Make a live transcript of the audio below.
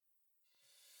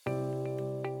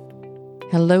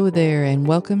Hello there, and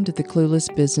welcome to the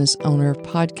Clueless Business Owner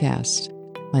Podcast.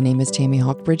 My name is Tammy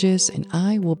Hawk Bridges, and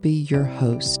I will be your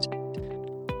host.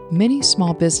 Many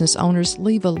small business owners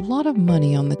leave a lot of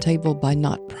money on the table by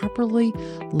not properly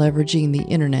leveraging the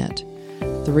internet.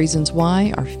 The reasons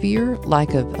why are fear,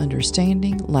 lack of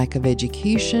understanding, lack of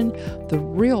education, the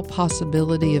real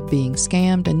possibility of being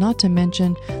scammed, and not to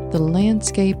mention the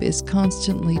landscape is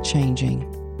constantly changing.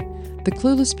 The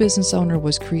Clueless Business Owner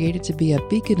was created to be a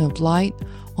beacon of light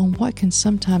on what can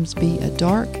sometimes be a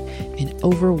dark and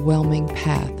overwhelming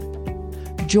path.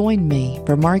 Join me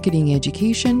for marketing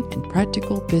education and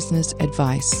practical business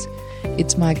advice.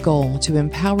 It's my goal to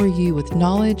empower you with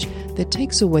knowledge that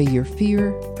takes away your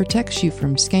fear, protects you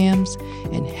from scams,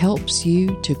 and helps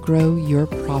you to grow your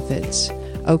profits.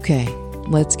 Okay,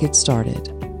 let's get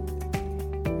started.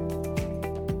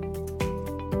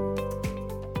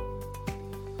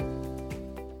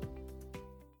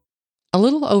 A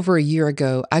little over a year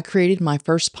ago, I created my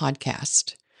first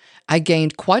podcast. I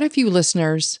gained quite a few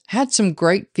listeners, had some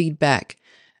great feedback,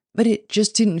 but it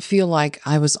just didn't feel like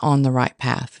I was on the right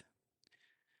path.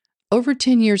 Over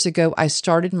 10 years ago, I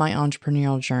started my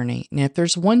entrepreneurial journey, and if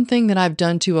there's one thing that I've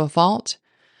done to a fault,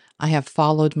 I have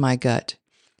followed my gut.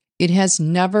 It has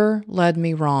never led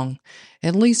me wrong,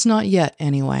 at least not yet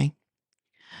anyway.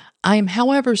 I am,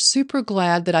 however, super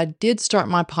glad that I did start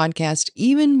my podcast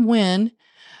even when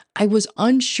I was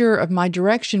unsure of my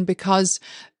direction, because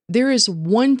there is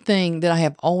one thing that I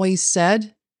have always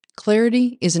said: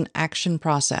 clarity is an action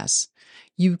process.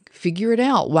 You figure it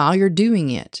out while you're doing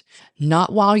it,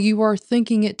 not while you are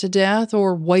thinking it to death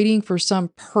or waiting for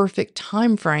some perfect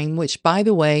time frame, which, by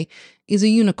the way, is a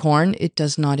unicorn. It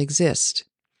does not exist.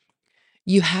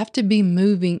 You have to be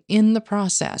moving in the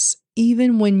process,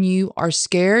 even when you are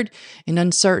scared and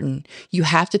uncertain. You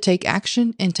have to take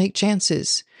action and take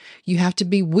chances. You have to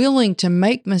be willing to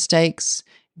make mistakes,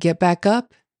 get back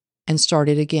up, and start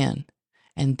it again.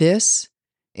 And this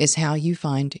is how you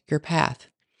find your path.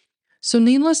 So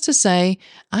needless to say,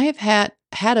 I have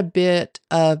had a bit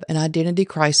of an identity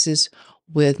crisis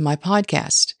with my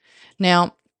podcast.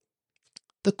 Now,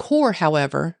 the core,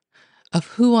 however, of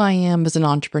who I am as an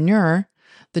entrepreneur,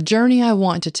 the journey I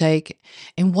want to take,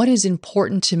 and what is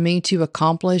important to me to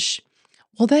accomplish,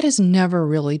 well, that has never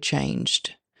really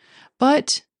changed.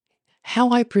 But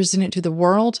how I present it to the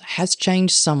world has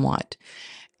changed somewhat,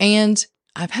 and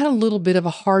I've had a little bit of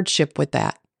a hardship with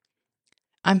that.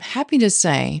 I'm happy to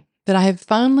say that I have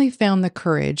finally found the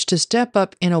courage to step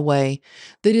up in a way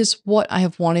that is what I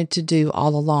have wanted to do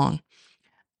all along.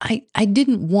 I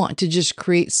didn't want to just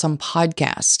create some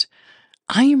podcast.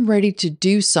 I am ready to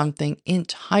do something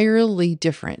entirely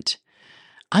different.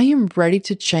 I am ready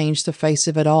to change the face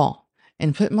of it all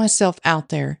and put myself out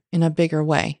there in a bigger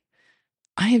way.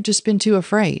 I have just been too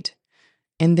afraid.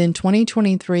 And then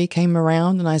 2023 came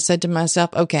around and I said to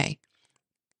myself, okay,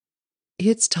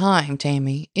 it's time,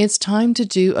 Tammy. It's time to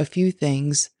do a few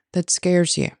things that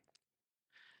scares you.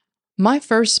 My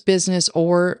first business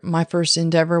or my first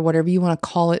endeavor, whatever you want to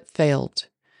call it, failed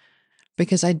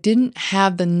because I didn't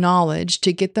have the knowledge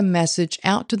to get the message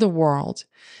out to the world,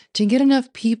 to get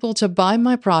enough people to buy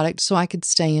my product so I could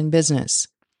stay in business.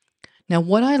 Now,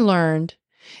 what I learned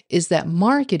is that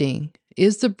marketing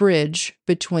is the bridge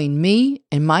between me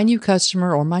and my new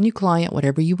customer or my new client,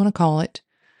 whatever you want to call it.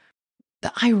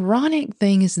 The ironic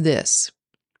thing is this: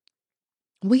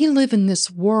 we live in this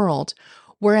world,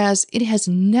 whereas it has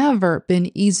never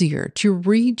been easier to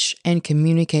reach and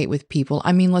communicate with people.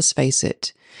 I mean, let's face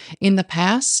it. In the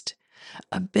past,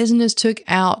 a business took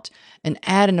out an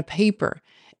ad in a paper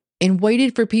and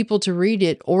waited for people to read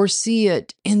it or see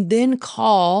it and then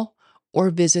call or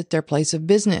visit their place of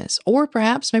business. Or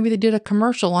perhaps maybe they did a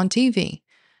commercial on TV.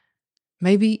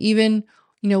 Maybe even,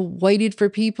 waited for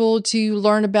people to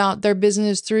learn about their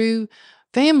business through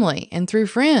family and through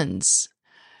friends.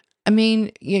 I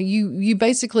mean, you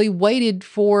basically waited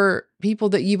for people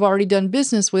that you've already done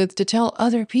business with to tell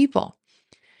other people.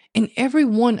 In every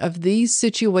one of these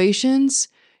situations,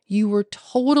 you were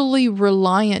totally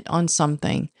reliant on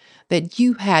something that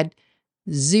you had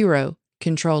zero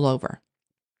control over.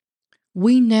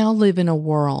 We now live in a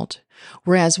world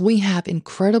whereas we have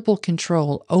incredible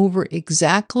control over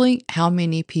exactly how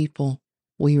many people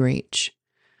we reach.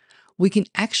 We can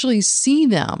actually see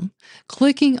them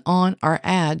clicking on our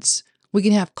ads. We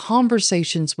can have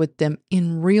conversations with them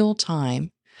in real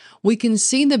time. We can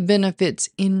see the benefits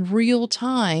in real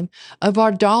time of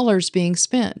our dollars being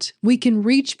spent. We can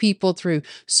reach people through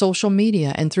social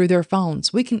media and through their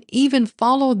phones. We can even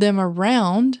follow them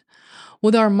around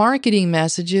with our marketing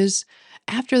messages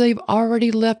after they've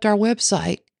already left our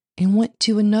website and went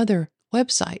to another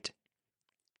website.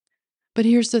 But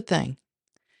here's the thing.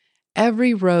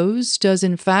 Every rose does,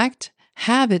 in fact,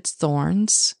 have its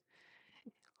thorns.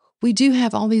 We do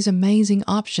have all these amazing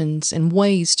options and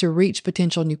ways to reach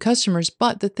potential new customers.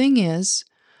 But the thing is,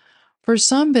 for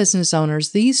some business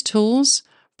owners, these tools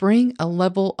bring a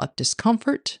level of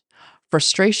discomfort,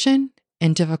 frustration,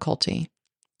 and difficulty.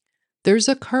 There's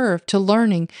a curve to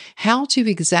learning how to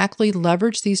exactly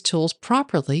leverage these tools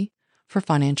properly for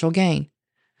financial gain.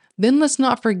 Then let's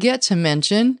not forget to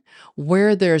mention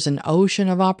where there's an ocean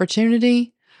of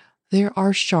opportunity, there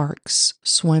are sharks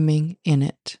swimming in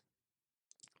it.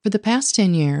 For the past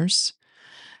 10 years,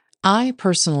 I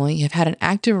personally have had an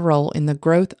active role in the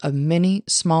growth of many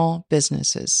small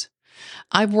businesses.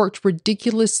 I've worked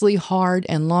ridiculously hard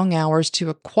and long hours to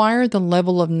acquire the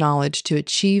level of knowledge to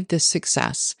achieve this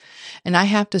success, and I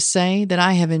have to say that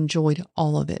I have enjoyed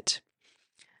all of it.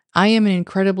 I am an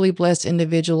incredibly blessed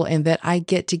individual in that I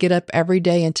get to get up every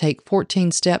day and take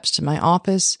 14 steps to my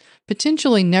office,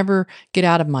 potentially never get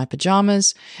out of my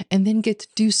pajamas, and then get to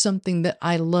do something that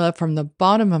I love from the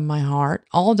bottom of my heart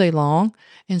all day long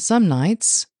and some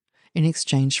nights in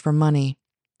exchange for money.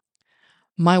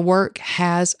 My work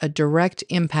has a direct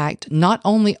impact not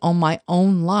only on my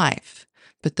own life,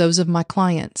 but those of my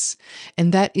clients.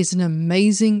 And that is an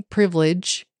amazing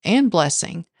privilege and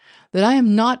blessing that I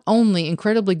am not only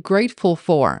incredibly grateful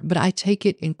for, but I take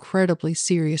it incredibly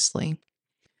seriously.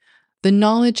 The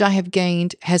knowledge I have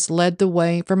gained has led the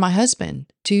way for my husband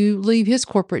to leave his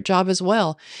corporate job as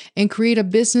well and create a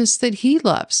business that he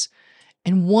loves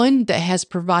and one that has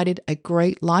provided a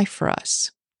great life for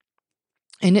us.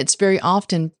 And it's very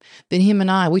often that him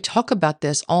and we talk about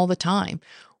this all the time.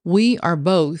 We are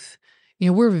both,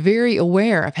 we're very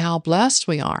aware of how blessed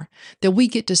we are, that we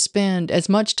get to spend as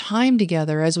much time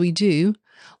together as we do,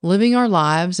 living our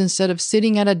lives instead of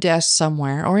sitting at a desk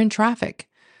somewhere or in traffic.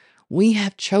 We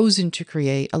have chosen to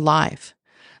create a life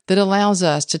that allows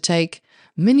us to take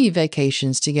many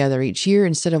vacations together each year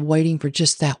instead of waiting for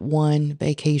just that one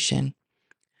vacation.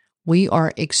 We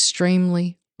are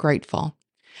extremely grateful.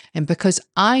 And because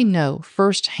I know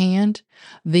firsthand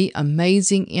the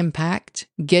amazing impact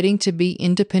getting to be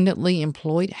independently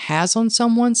employed has on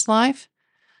someone's life,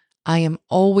 I am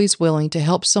always willing to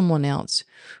help someone else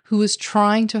who is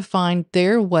trying to find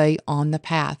their way on the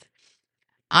path.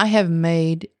 I have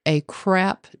made a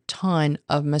crap ton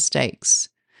of mistakes.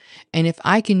 And if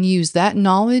I can use that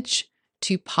knowledge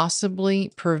to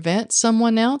possibly prevent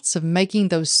someone else of making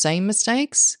those same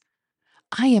mistakes,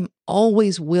 I am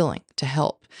always willing to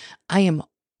help. I am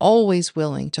always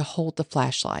willing to hold the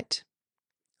flashlight.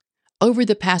 Over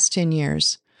the past 10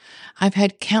 years, I've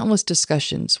had countless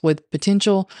discussions with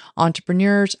potential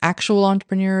entrepreneurs, actual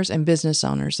entrepreneurs, and business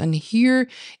owners. And here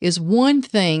is one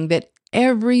thing that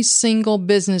every single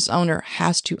business owner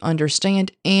has to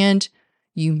understand and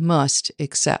you must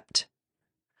accept.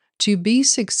 To be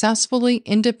successfully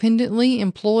independently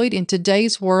employed in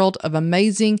today's world of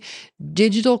amazing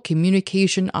digital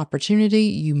communication opportunity,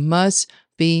 you must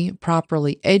be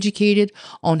properly educated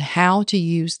on how to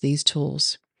use these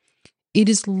tools. It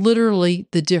is literally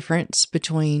the difference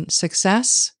between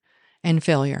success and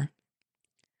failure.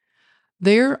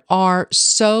 There are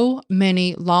so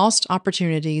many lost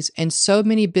opportunities and so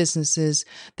many businesses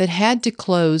that had to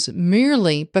close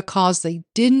merely because they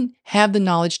didn't have the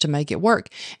knowledge to make it work.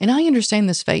 And I understand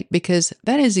this fate because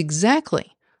that is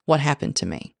exactly what happened to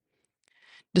me.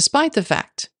 Despite the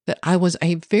fact that I was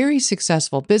a very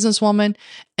successful businesswoman,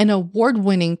 an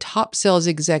award-winning top sales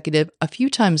executive a few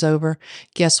times over,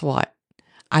 guess what?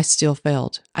 I still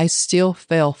failed. I still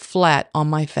fell flat on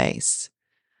my face.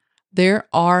 There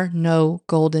are no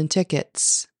golden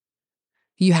tickets.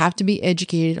 You have to be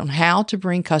educated on how to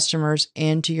bring customers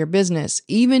into your business.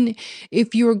 Even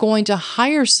if you are going to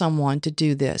hire someone to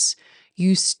do this,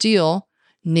 you still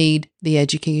need the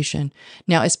education.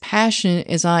 Now, as passionate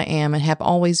as I am and have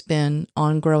always been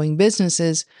on growing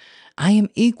businesses, I am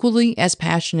equally as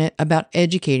passionate about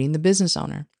educating the business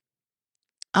owner.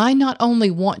 I not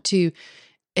only want to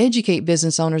educate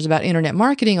business owners about internet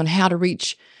marketing on how to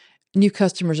reach new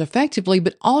customers effectively,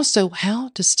 but also how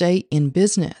to stay in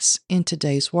business in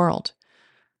today's world.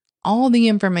 All the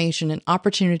information and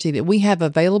opportunity that we have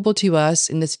available to us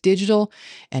in this digital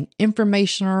and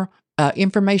informational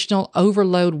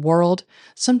overload world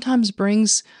sometimes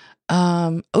brings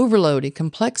overload and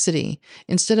complexity.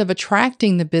 Instead of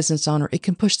attracting the business owner, it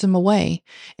can push them away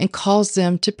and cause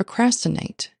them to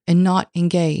procrastinate and not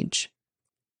engage.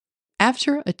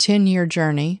 After a 10-year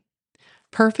journey,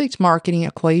 perfect marketing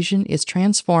equation is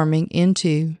transforming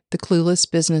into the Clueless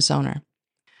Business Owner.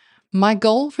 My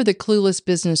goal for the Clueless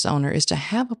Business Owner is to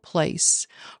have a place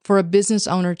for a business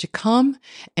owner to come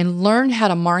and learn how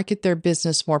to market their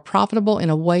business more profitable in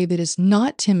a way that is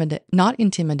not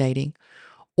intimidating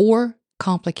or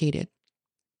complicated.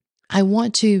 I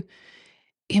want to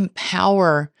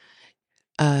empower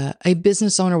a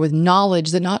business owner with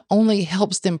knowledge that not only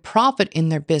helps them profit in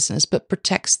their business, but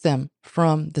protects them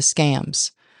from the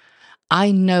scams.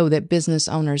 I know that business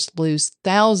owners lose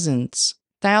thousands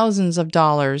of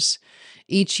dollars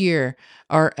each year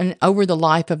or over the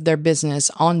life of their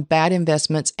business on bad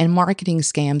investments and marketing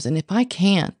scams. And if I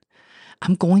can,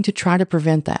 I'm going to try to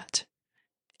prevent that.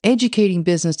 Educating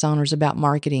business owners about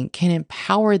marketing can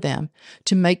empower them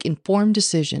to make informed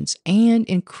decisions and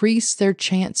increase their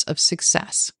chance of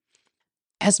success.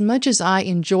 As much as I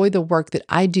enjoy the work that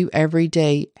I do every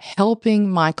day,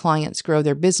 helping my clients grow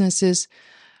their businesses,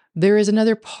 there is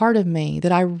another part of me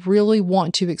that I really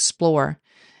want to explore,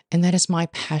 and that is my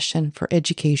passion for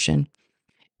education.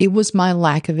 It was my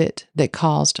lack of it that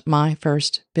caused my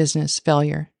first business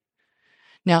failure.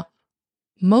 Now,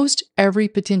 most every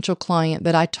potential client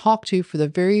that I talk to for the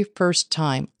very first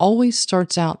time always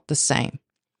starts out the same.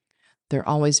 They're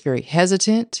always very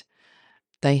hesitant.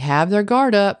 They have their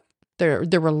guard up. They're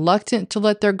reluctant to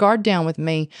let their guard down with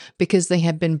me because they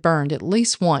have been burned at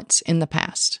least once in the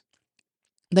past.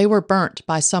 They were burnt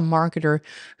by some marketer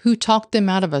who talked them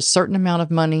out of a certain amount of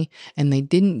money and they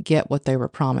didn't get what they were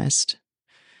promised.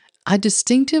 I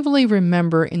distinctively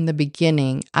remember in the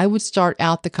beginning, I would start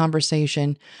out the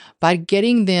conversation by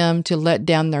getting them to let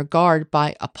down their guard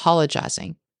by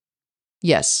apologizing.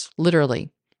 Yes, literally.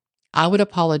 I would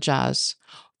apologize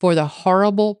for the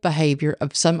horrible behavior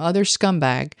of some other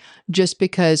scumbag just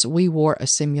because we wore a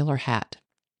similar hat.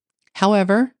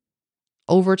 However,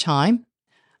 over time,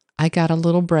 I got a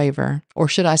little braver, or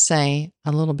should I say,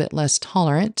 a little bit less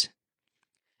tolerant,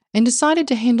 and decided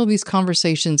to handle these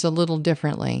conversations a little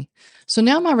differently. So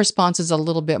now my response is a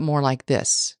little bit more like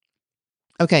this.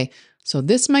 Okay, so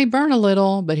this may burn a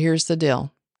little, but here's the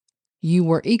deal. You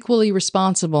were equally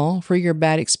responsible for your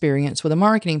bad experience with a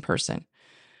marketing person.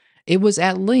 It was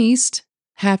at least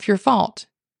half your fault,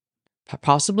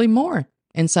 possibly more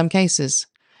in some cases.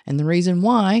 And the reason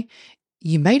why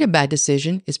you made a bad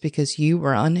decision is because you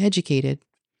were uneducated.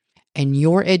 And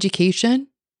your education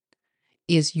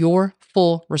is your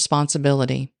full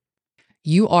responsibility.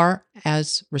 You are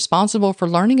as responsible for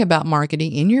learning about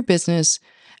marketing in your business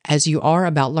as you are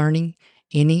about learning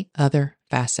any other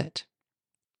facet.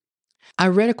 I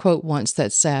read a quote once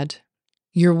that said,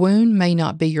 "Your wound may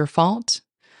not be your fault,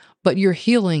 but your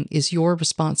healing is your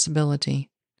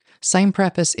responsibility." Same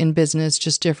preface in business,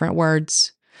 just different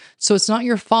words. So it's not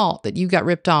your fault that you got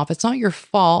ripped off. It's not your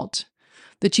fault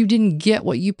that you didn't get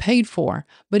what you paid for,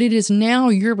 but it is now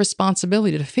your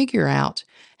responsibility to figure out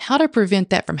how to prevent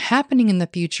that from happening in the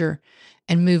future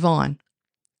and move on.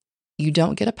 You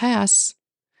don't get a pass.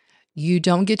 You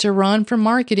don't get to run from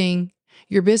marketing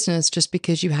your business just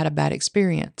because you had a bad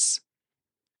experience.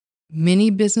 Many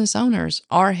business owners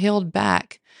are held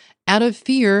back out of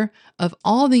fear of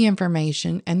all the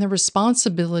information and the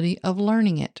responsibility of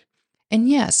learning it. And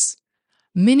yes,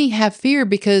 many have fear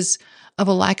because of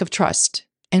a lack of trust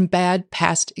and bad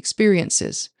past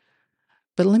experiences.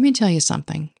 But let me tell you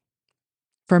something.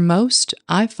 For most,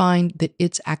 I find that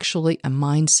it's actually a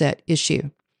mindset issue.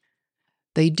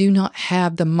 They do not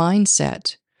have the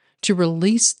mindset to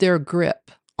release their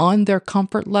grip on their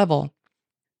comfort level.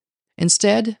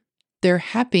 Instead, they're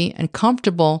happy and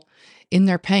comfortable in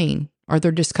their pain or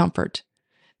their discomfort.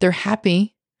 They're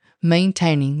happy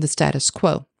maintaining the status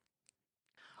quo.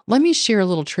 Let me share a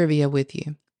little trivia with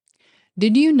you.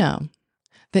 Did you know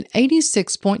that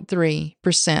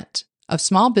 86.3% of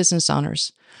small business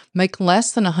owners make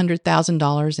less than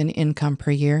 $100,000 in income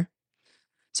per year?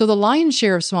 So the lion's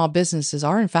share of small businesses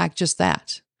are, in fact, just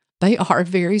that. They are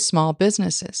very small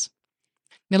businesses.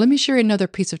 Now, let me share another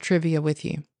piece of trivia with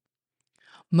you.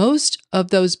 Most of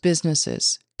those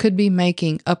businesses could be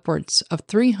making upwards of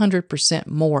 300%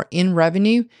 more in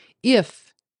revenue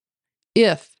if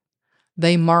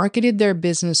they marketed their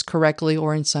business correctly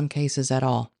or in some cases at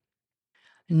all.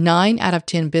 9 out of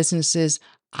 10 businesses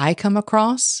I come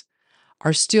across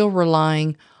are still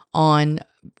relying on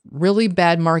really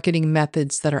bad marketing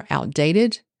methods that are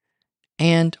outdated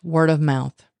and word of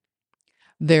mouth.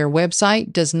 Their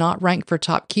website does not rank for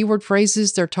top keyword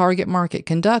phrases their target market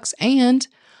conducts, and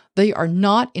they are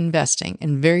not investing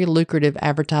in very lucrative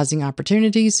advertising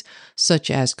opportunities such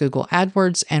as Google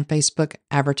AdWords and Facebook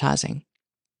advertising.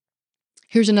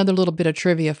 Here's another little bit of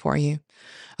trivia for you.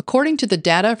 According to the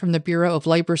data from the Bureau of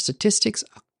Labor Statistics,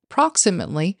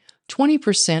 approximately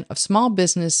 20% of small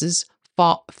businesses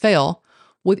fail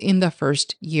within the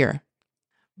first year.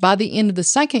 By the end of the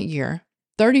second year,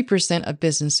 30% of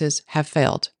businesses have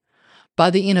failed. By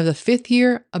the end of the fifth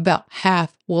year, about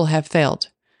half will have failed.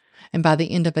 And by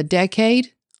the end of a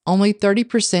decade, only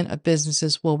 30% of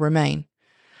businesses will remain.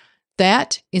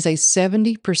 That is a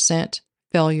 70%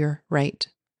 failure rate.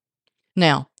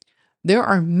 Now, there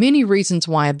are many reasons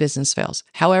why a business fails.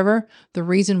 However, the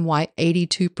reason why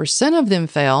 82% of them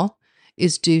fail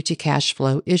is due to cash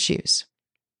flow issues.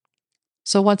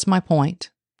 So what's my point?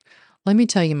 Let me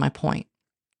tell you my point.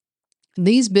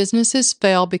 These businesses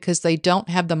fail because they don't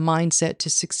have the mindset to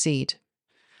succeed,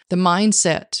 the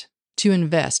mindset to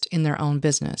invest in their own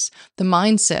business, the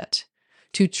mindset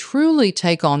to truly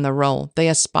take on the role they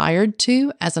aspired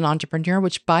to as an entrepreneur,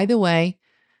 which, by the way,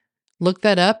 look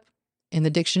that up in the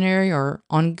dictionary or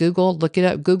on Google. Look it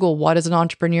up. Google, what is an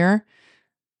entrepreneur?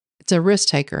 It's a risk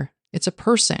taker. It's a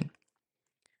person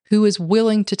who is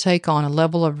willing to take on a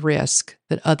level of risk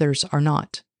that others are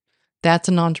not. That's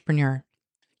an entrepreneur.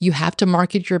 You have to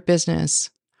market your business,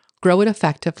 grow it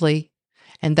effectively,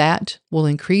 and that will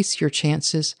increase your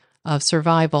chances of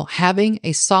survival. Having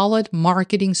a solid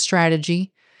marketing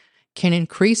strategy can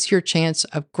increase your chance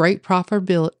of great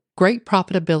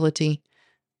profitability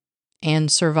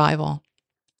and survival.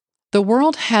 The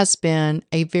world has been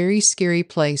a very scary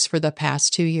place for the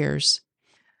past 2 years.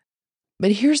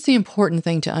 But here's the important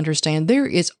thing to understand. There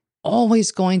is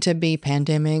always going to be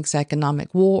pandemics, economic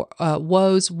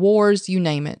woes, wars, you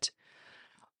name it.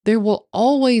 There will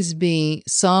always be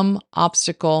some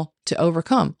obstacle to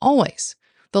overcome, always.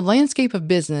 The landscape of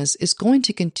business is going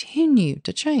to continue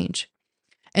to change.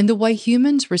 And the way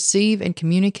humans receive and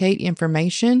communicate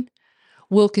information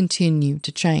will continue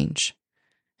to change.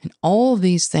 And all of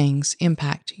these things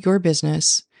impact your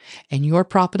business and your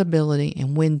profitability.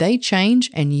 And when they change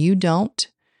and you don't,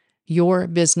 your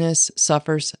business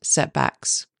suffers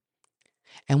setbacks.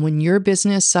 And when your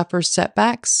business suffers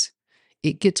setbacks,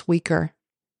 it gets weaker.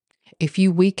 If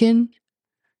you weaken,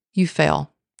 you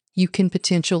fail. You can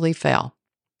potentially fail.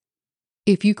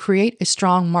 If you create a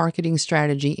strong marketing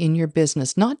strategy in your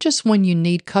business, not just when you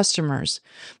need customers,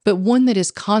 but one that is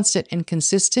constant and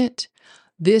consistent,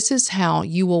 this is how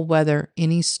you will weather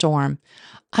any storm.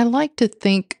 I like to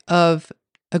think of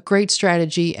a great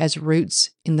strategy as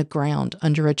roots in the ground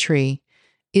under a tree.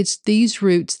 It's these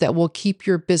roots that will keep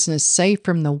your business safe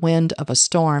from the wind of a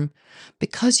storm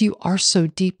because you are so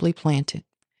deeply planted.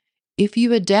 If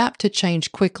you adapt to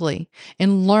change quickly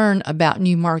and learn about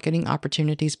new marketing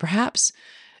opportunities, perhaps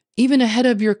even ahead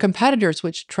of your competitors,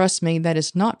 which, trust me, that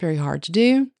is not very hard to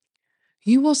do,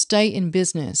 you will stay in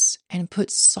business and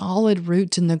put solid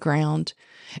roots in the ground,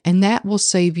 and that will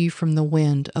save you from the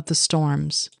wind of the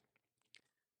storms.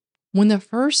 When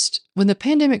the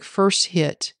pandemic first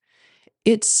hit,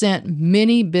 it sent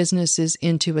many businesses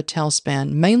into a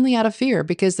tailspin, mainly out of fear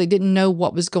because they didn't know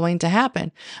what was going to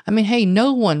happen. I mean, hey,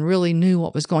 no one really knew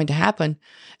what was going to happen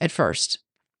at first.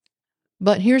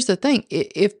 But here's the thing.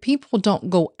 If people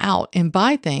don't go out and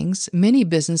buy things, many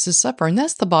businesses suffer. And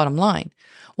that's the bottom line,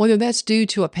 whether that's due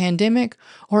to a pandemic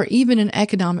or even an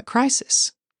economic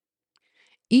crisis.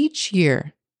 Each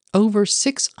year, over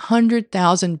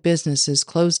 600,000 businesses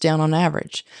close down on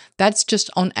average. That's just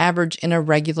on average in a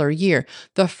regular year.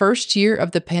 The first year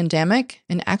of the pandemic,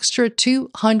 an extra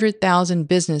 200,000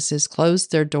 businesses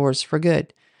closed their doors for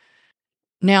good.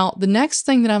 Now, the next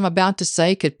thing that I'm about to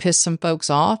say could piss some folks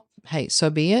off. Hey, so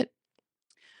be it.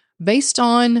 Based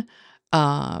on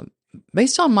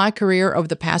my career over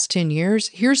the past 10 years,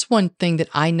 here's one thing that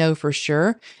I know for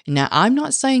sure. Now, I'm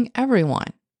not saying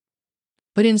everyone,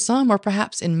 but in some or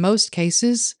perhaps in most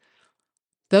cases,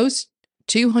 those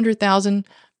 200,000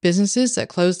 businesses that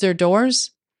closed their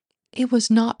doors, it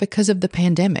was not because of the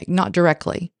pandemic, not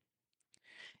directly.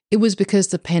 It was because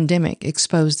the pandemic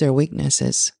exposed their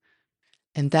weaknesses.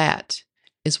 And that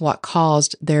is what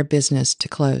caused their business to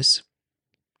close.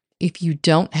 If you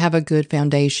don't have a good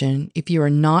foundation, if you are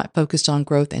not focused on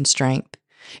growth and strength,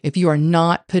 if you are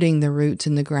not putting the roots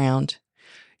in the ground,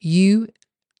 you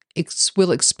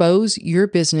will expose your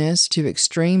business to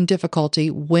extreme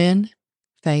difficulty when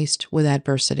faced with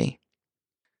adversity.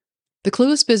 The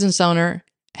Clueless Business Owner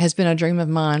has been a dream of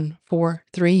mine for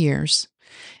 3 years.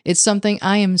 It's something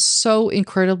I am so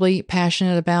incredibly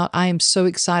passionate about. I am so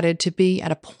excited to be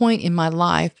at a point in my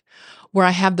life where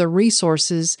I have the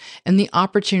resources and the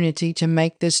opportunity to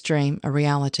make this dream a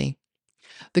reality.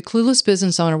 The Clueless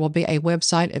Business Owner will be a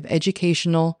website of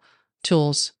educational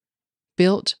tools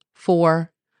built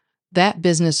for that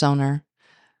business owner,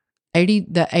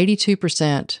 the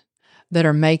 82% that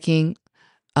are making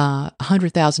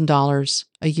 $100,000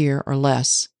 a year or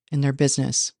less in their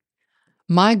business.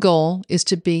 My goal is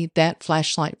to be that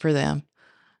flashlight for them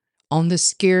on the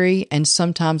scary and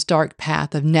sometimes dark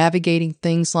path of navigating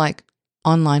things like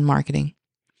online marketing.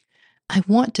 I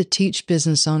want to teach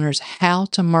business owners how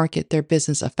to market their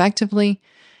business effectively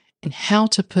and how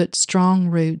to put strong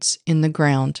roots in the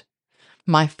ground.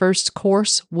 My first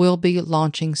course will be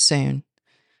launching soon.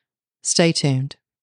 Stay tuned.